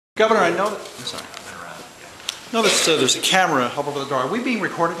Governor, I know that, I'm sorry. Notice there's a camera up over the door. Are we being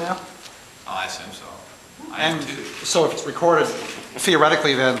recorded now? Oh, I assume so. I And am too. so if it's recorded,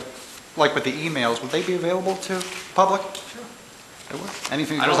 theoretically then, like with the emails, would they be available to public? Sure. They would?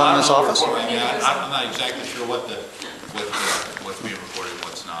 Anything that I goes don't- on in I this don't know office? report. I mean, I'm not exactly sure what's being recorded and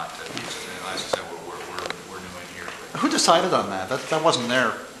what's not. As I said, we're new in here. Who decided on that? That wasn't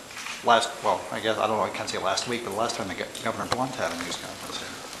there last, well, I guess, I don't know, I can't say last week, but the last time Governor Blunt had a news conference here.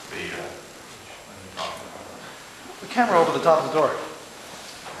 The camera over the top of the door.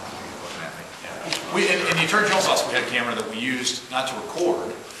 In the Attorney General's office, we had a camera that we used not to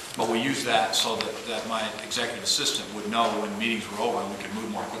record, but we used that so that my executive assistant would know when meetings were over and we could move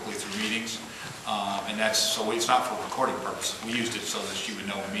more quickly through meetings. And so it's not for recording purposes. We used it so that she would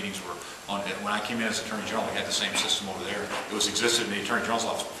know when meetings were on. When I came in as Attorney General, we had the same system over there. It was existed in the Attorney General's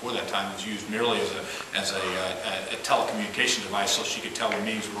office before that time. It was used merely as a telecommunication device so she could tell when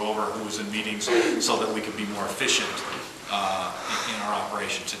meetings were over, who was in meetings, so that we could be more efficient in our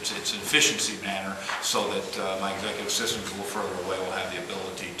operations. It's an efficiency manner so that my executive assistant a little further away will have the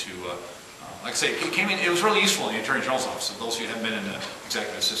ability to, like I say, it was really useful in the Attorney General's office. So those of you who haven't been in the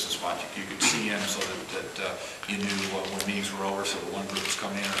executive assistant spot, you could see him so that you knew when meetings were over, so that one group was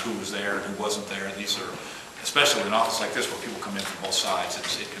coming in, or who was there and who wasn't there. These are, especially in an office like this where people come in from both sides,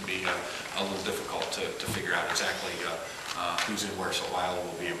 it can be a little difficult to figure out exactly who's in where. So Lila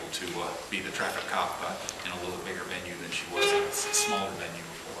will be able to be the traffic cop in a little bigger venue than she was in a smaller venue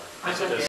before.